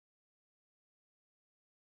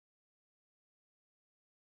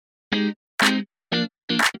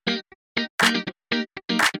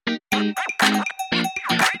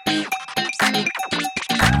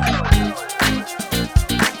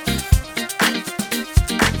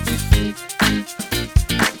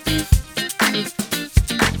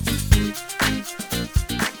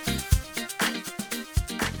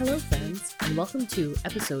welcome to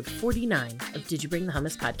episode 49 of Did You Bring the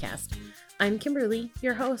Hummus podcast. I'm Kimberly,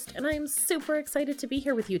 your host, and I am super excited to be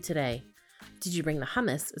here with you today. Did You Bring the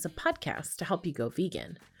Hummus is a podcast to help you go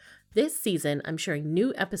vegan. This season, I'm sharing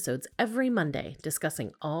new episodes every Monday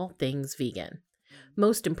discussing all things vegan.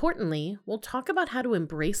 Most importantly, we'll talk about how to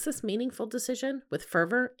embrace this meaningful decision with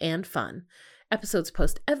fervor and fun. Episodes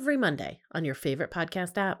post every Monday on your favorite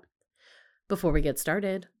podcast app. Before we get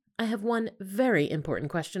started, I have one very important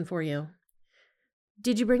question for you.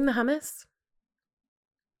 Did you bring the hummus?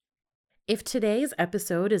 If today's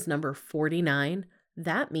episode is number 49,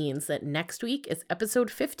 that means that next week is episode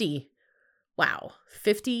 50. Wow,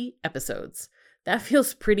 50 episodes. That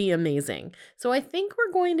feels pretty amazing. So I think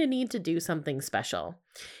we're going to need to do something special.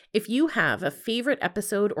 If you have a favorite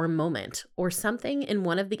episode or moment, or something in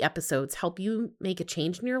one of the episodes help you make a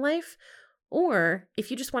change in your life, or if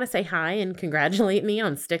you just want to say hi and congratulate me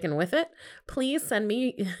on sticking with it, please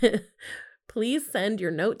send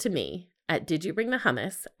your note to me at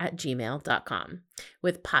didyouBringTheHummus@gmail.com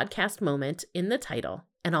with podcast moment in the title,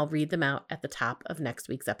 and I'll read them out at the top of next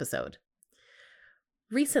week's episode.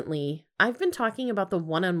 Recently, I've been talking about the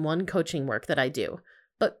one-on-one coaching work that I do,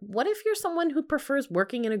 but what if you're someone who prefers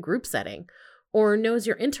working in a group setting or knows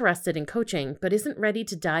you're interested in coaching but isn't ready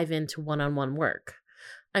to dive into one-on-one work?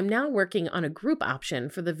 I'm now working on a group option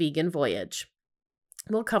for the Vegan Voyage.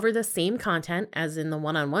 We'll cover the same content as in the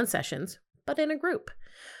one-on-one sessions, but in a group.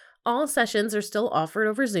 All sessions are still offered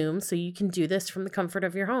over Zoom, so you can do this from the comfort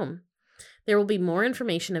of your home. There will be more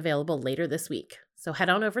information available later this week, so head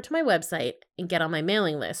on over to my website and get on my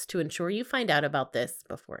mailing list to ensure you find out about this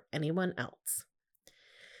before anyone else.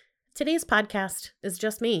 Today's podcast is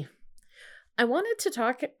just me. I wanted to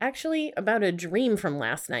talk actually about a dream from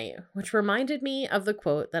last night, which reminded me of the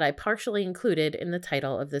quote that I partially included in the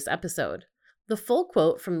title of this episode. The full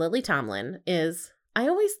quote from Lily Tomlin is, "I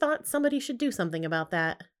always thought somebody should do something about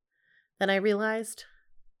that. Then I realized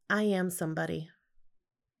I am somebody."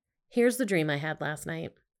 Here's the dream I had last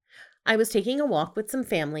night. I was taking a walk with some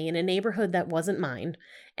family in a neighborhood that wasn't mine,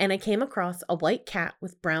 and I came across a white cat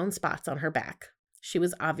with brown spots on her back. She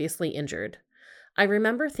was obviously injured. I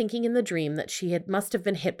remember thinking in the dream that she must have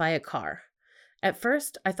been hit by a car. At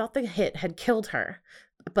first, I thought the hit had killed her,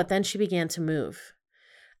 but then she began to move.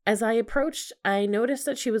 As I approached, I noticed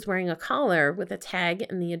that she was wearing a collar with a tag,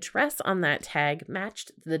 and the address on that tag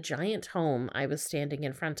matched the giant home I was standing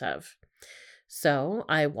in front of. So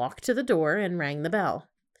I walked to the door and rang the bell.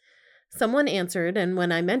 Someone answered, and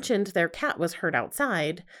when I mentioned their cat was hurt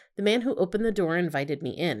outside, the man who opened the door invited me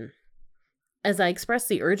in. As I expressed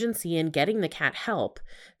the urgency in getting the cat help,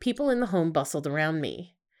 people in the home bustled around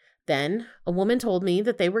me. Then, a woman told me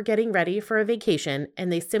that they were getting ready for a vacation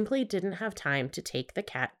and they simply didn't have time to take the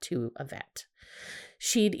cat to a vet.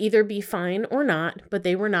 She'd either be fine or not, but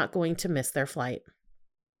they were not going to miss their flight.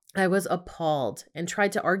 I was appalled and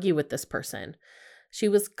tried to argue with this person. She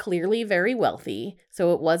was clearly very wealthy,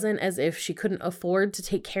 so it wasn't as if she couldn't afford to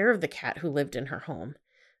take care of the cat who lived in her home,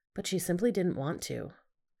 but she simply didn't want to.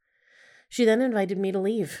 She then invited me to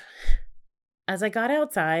leave. As I got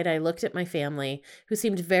outside, I looked at my family, who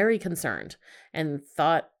seemed very concerned, and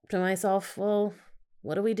thought to myself, well,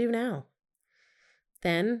 what do we do now?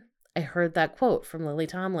 Then I heard that quote from Lily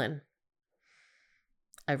Tomlin.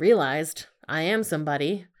 I realized I am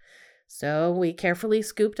somebody, so we carefully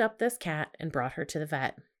scooped up this cat and brought her to the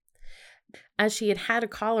vet. As she had a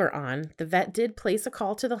collar on, the vet did place a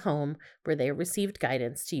call to the home where they received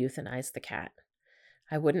guidance to euthanize the cat.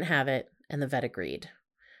 I wouldn't have it, and the vet agreed.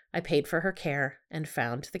 I paid for her care and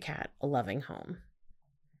found the cat a loving home.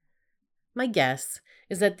 My guess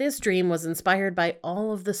is that this dream was inspired by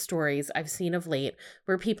all of the stories I've seen of late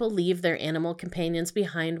where people leave their animal companions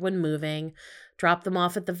behind when moving, drop them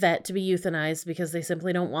off at the vet to be euthanized because they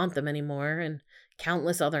simply don't want them anymore, and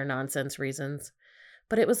countless other nonsense reasons.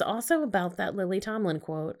 But it was also about that Lily Tomlin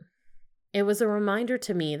quote. It was a reminder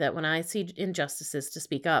to me that when I see injustices, to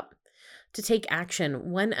speak up, to take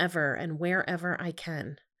action whenever and wherever I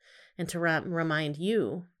can, and to remind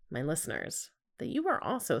you, my listeners, that you are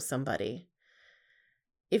also somebody.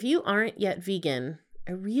 If you aren't yet vegan,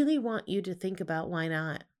 I really want you to think about why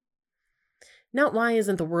not. Not why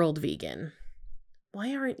isn't the world vegan?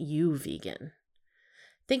 Why aren't you vegan?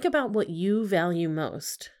 Think about what you value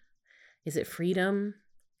most. Is it freedom,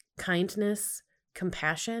 kindness,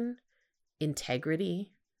 compassion,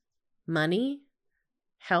 integrity, money,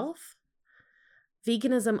 health?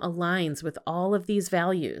 Veganism aligns with all of these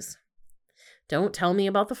values. Don't tell me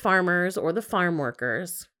about the farmers or the farm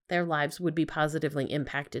workers. Their lives would be positively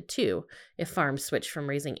impacted too if farms switched from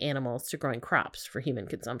raising animals to growing crops for human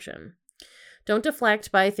consumption. Don't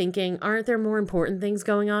deflect by thinking, aren't there more important things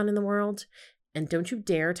going on in the world? And don't you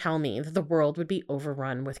dare tell me that the world would be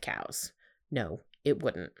overrun with cows. No, it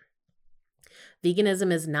wouldn't.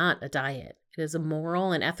 Veganism is not a diet. It is a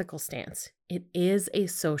moral and ethical stance. It is a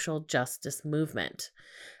social justice movement.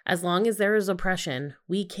 As long as there is oppression,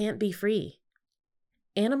 we can't be free.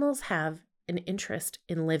 Animals have an interest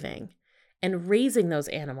in living and raising those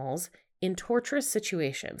animals in torturous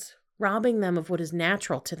situations, robbing them of what is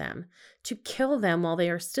natural to them, to kill them while they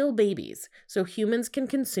are still babies so humans can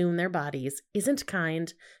consume their bodies isn't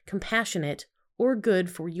kind, compassionate, or good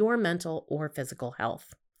for your mental or physical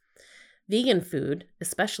health. Vegan food,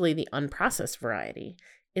 especially the unprocessed variety,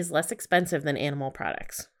 is less expensive than animal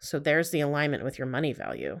products, so there's the alignment with your money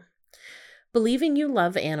value. Believing you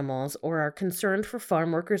love animals or are concerned for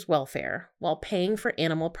farm workers' welfare while paying for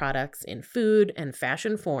animal products in food and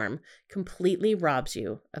fashion form completely robs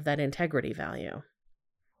you of that integrity value.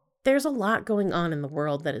 There's a lot going on in the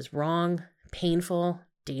world that is wrong, painful,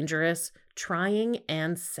 dangerous, trying,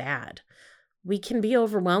 and sad. We can be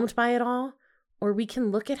overwhelmed by it all, or we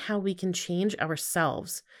can look at how we can change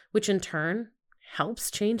ourselves, which in turn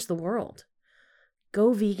helps change the world.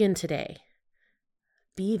 Go vegan today.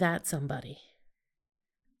 Be that somebody.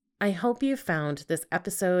 I hope you found this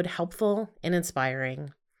episode helpful and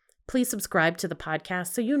inspiring. Please subscribe to the podcast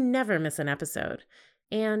so you never miss an episode.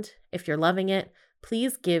 And if you're loving it,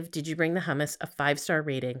 please give Did You Bring the Hummus a 5-star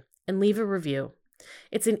rating and leave a review.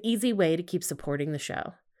 It's an easy way to keep supporting the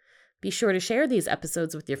show. Be sure to share these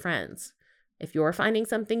episodes with your friends. If you're finding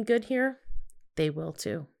something good here, they will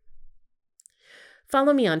too.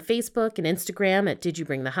 Follow me on Facebook and Instagram at Did You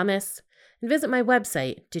Bring the Hummus, and visit my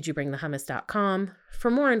website, didyouBringTheHummus.com, for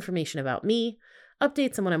more information about me,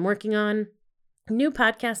 updates on what I'm working on, new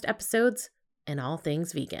podcast episodes, and all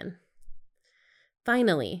things vegan.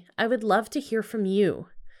 Finally, I would love to hear from you.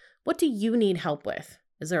 What do you need help with?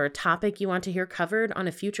 Is there a topic you want to hear covered on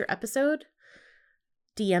a future episode?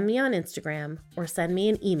 DM me on Instagram or send me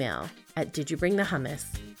an email at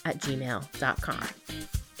didyouBringTheHummus@gmail.com.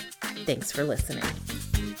 Thanks for listening.